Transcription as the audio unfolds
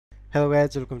Hello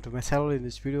guys, welcome to my channel. In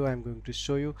this video I am going to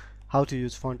show you how to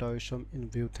use font awesome in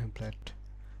Vue template.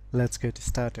 Let's get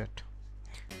started.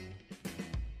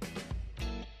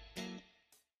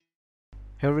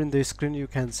 Here in the screen you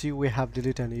can see we have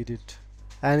delete and edit,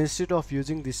 and instead of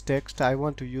using this text I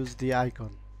want to use the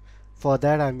icon. For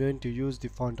that I'm going to use the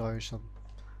font awesome.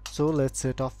 So let's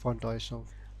set off font awesome.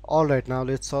 Alright, now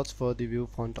let's search for the Vue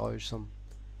font awesome.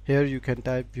 Here you can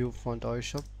type Vue font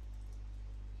awesome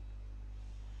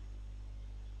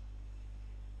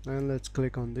and let's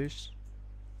click on this.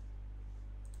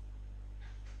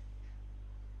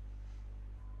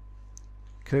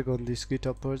 Click on this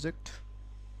GitHub project,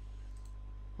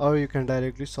 or you can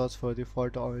directly search for the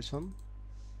font awesome.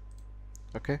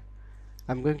 Okay,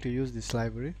 I'm going to use this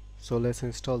library, so let's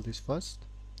install this first.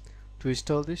 To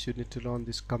install this you need to run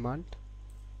this command.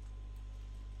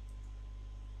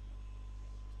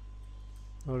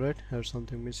 Alright, here's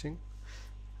something missing.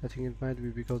 I think it might be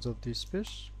because of this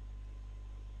space.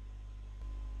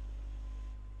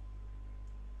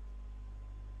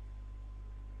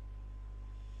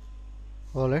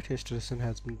 Alright, installation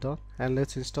has been done, and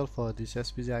let's install for these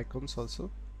SVG icons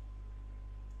also.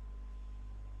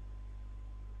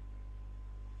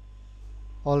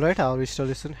 Alright, our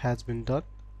installation has been done.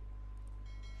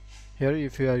 Here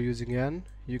if you are using N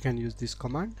you can use this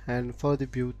command, and for the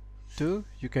Vue 2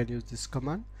 you can use this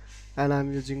command, and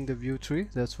I'm using the Vue 3,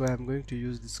 that's why I'm going to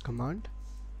use this command.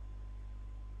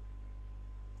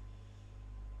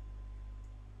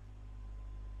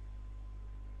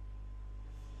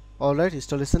 Alright,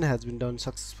 installation has been done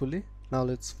successfully. Now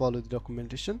let's follow the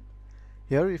documentation.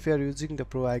 Here if you are using the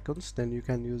pro icons then you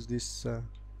can use this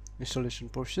installation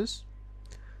process.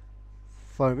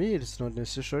 For me it is not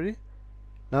necessary.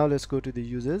 Now let's go to the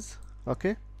uses.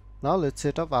 Okay, now let's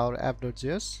set up our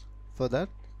app.js. For that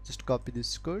just copy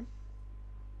this code,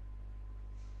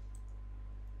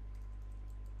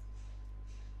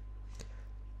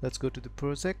 let's go to the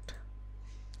project,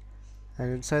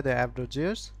 and inside the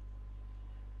app.js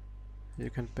you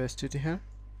can paste it here.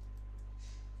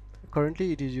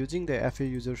 Currently it is using the FA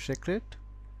user secret,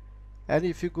 and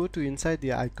if you go to inside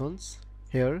the icons,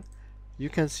 here you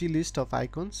can see list of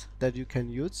icons that you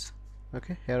can use.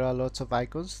 Okay, here are lots of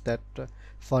icons that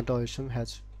font awesome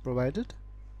has provided.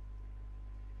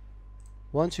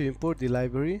 Once you import the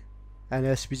library and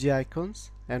SVG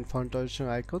icons and font awesome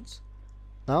icons,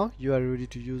 now you are ready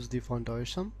to use the font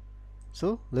awesome.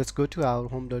 So let's go to our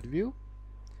home.vue.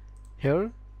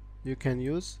 Here you can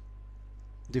use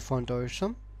the font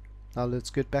awesome. Now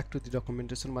let's get back to the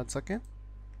documentation once again.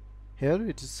 Here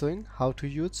it is showing how to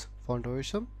use font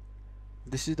awesome.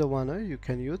 This is the one you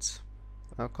can use.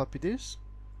 Now copy this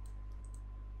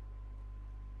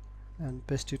and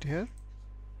paste it here.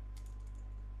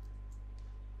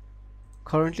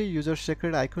 Currently user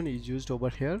secret icon is used over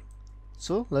here,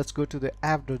 so let's go to the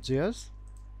app.js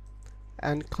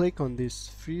and click on this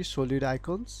free solid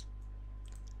icons.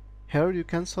 Here you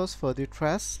can search for the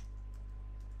trash.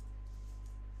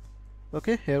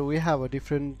 Okay, here we have a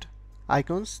different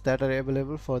icons that are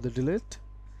available for the delete,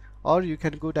 or you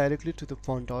can go directly to the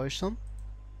font awesome,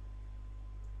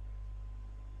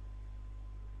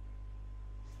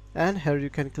 and here you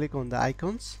can click on the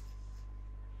icons.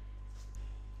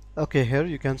 Okay, here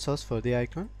you can search for the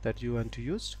icon that you want to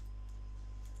use.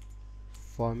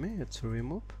 For me it's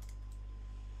remove.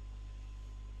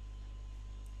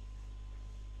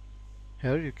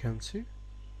 Here you can see,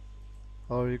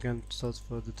 or you can search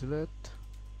for the delete,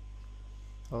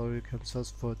 or you can search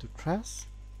for the trash.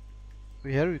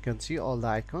 Here you can see all the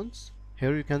icons.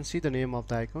 Here you can see the name of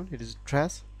the icon, it is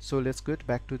trash. So let's get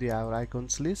back to our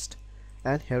icons list,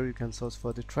 and here you can search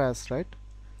for the trash, right?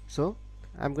 So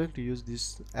I'm going to use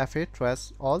this FA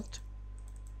trash alt.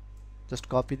 Just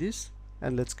copy this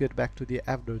and let's get back to the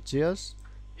app.js.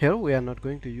 Here we are not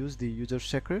going to use the user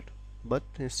secret, but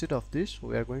instead of this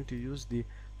we are going to use the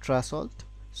trash alt.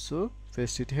 So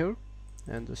paste it here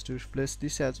and just replace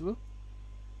this as well,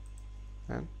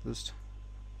 and just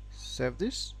save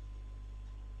this.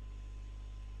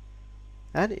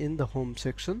 And in the home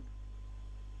section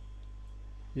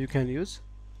you can use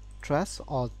trash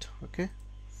alt. Okay,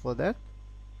 for that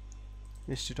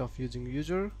instead of using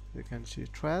user you can see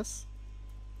trash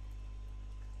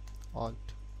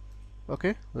alt.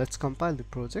 Okay, let's compile the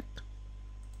project.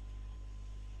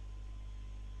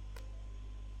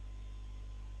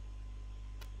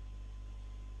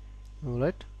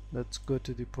 Alright, let's go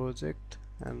to the project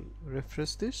and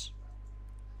refresh this.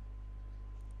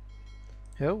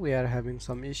 Here we are having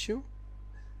some issue.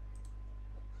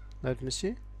 Let me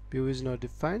see, view is not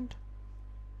defined.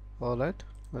 Alright,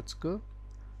 let's go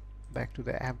back to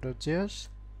the app.js.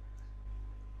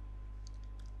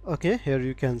 Okay, here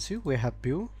you can see we have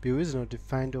Vue. Vue is not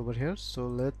defined over here, so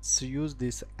let's use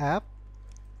this app.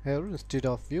 Here instead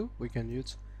of Vue we can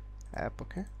use app.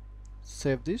 Okay,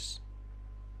 save this.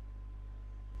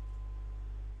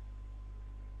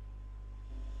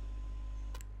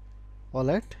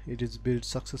 Alright, it is built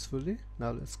successfully.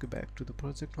 Now let's go back to the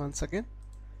project once again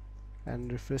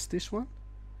and refresh this one.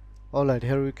 Alright,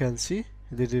 here we can see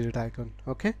the edit icon.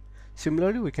 Okay,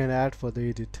 similarly we can add for the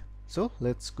edit. So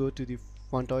let's go to the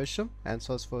font awesome and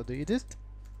search for the edit.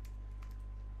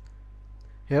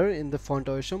 Here in the font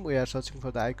awesome we are searching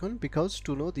for the icon because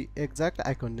to know the exact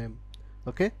icon name.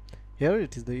 Okay, here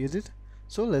it is the edit.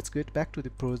 So let's get back to the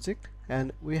project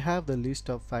and we have the list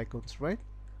of icons, right?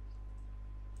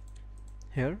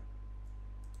 Here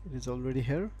it is already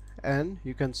here and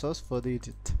you can search for the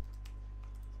edit.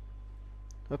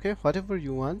 Okay, whatever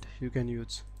you want you can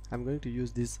use. I'm going to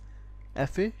use this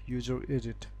FA user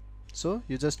edit. So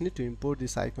you just need to import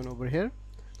this icon over here,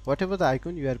 whatever the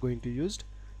icon you are going to use.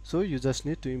 So you just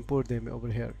need to import them over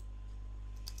here.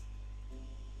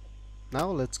 Now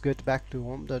let's get back to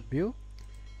home.vue.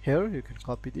 Here you can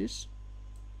copy this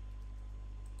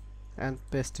and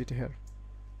paste it here.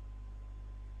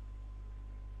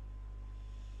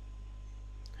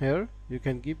 Here you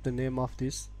can give the name of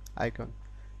this icon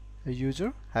a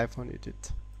user hyphen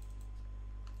edit.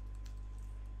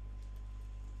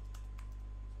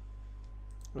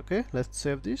 Okay, let's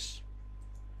save this.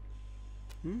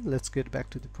 Let's get back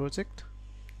to the project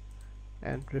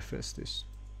and refresh this.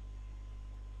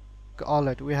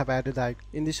 Alright, we have added the icon.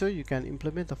 In this way you can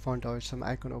implement the font awesome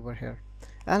icon over here.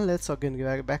 And let's again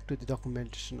go back to the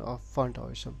documentation of font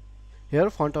awesome. Here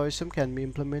font awesome can be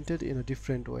implemented in a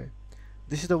different way.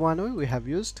 This is the one way we have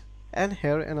used, and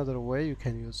here another way you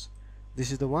can use.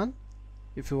 This is the one.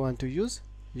 If you want to use,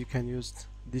 you can use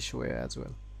this way as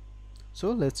well.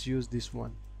 So let's use this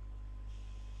one.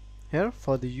 Here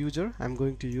for the user I'm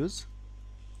going to use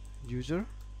user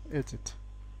edit.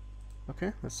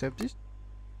 Okay, let's save this.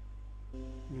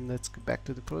 Let's go back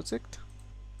to the project,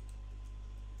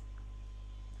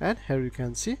 and here you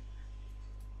can see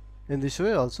in this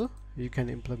way also you can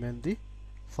implement the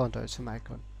font awesome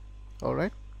icon.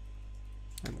 Alright,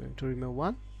 I'm going to remove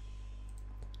one,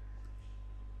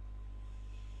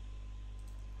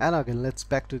 and again let's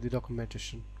back to the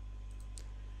documentation.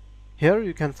 Here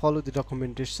you can follow the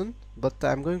documentation, but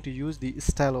I'm going to use the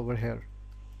style over here.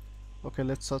 Okay,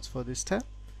 let's search for the style.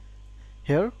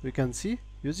 Here we can see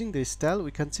using the style we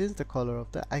can change the color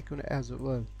of the icon as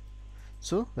well.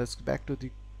 So let's go back to the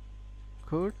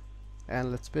code and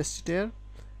let's paste it here,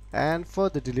 and for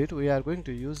the delete we are going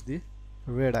to use the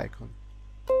red icon.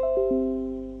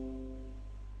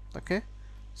 Okay,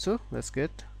 so let's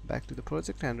get back to the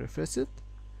project and refresh it.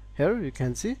 Here you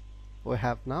can see we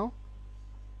have now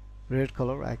red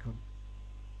color icon.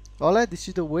 Alright, this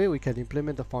is the way we can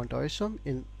implement the font awesome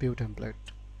in Vue template.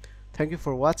 Thank you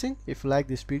for watching. If you like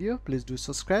this video, please do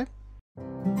subscribe.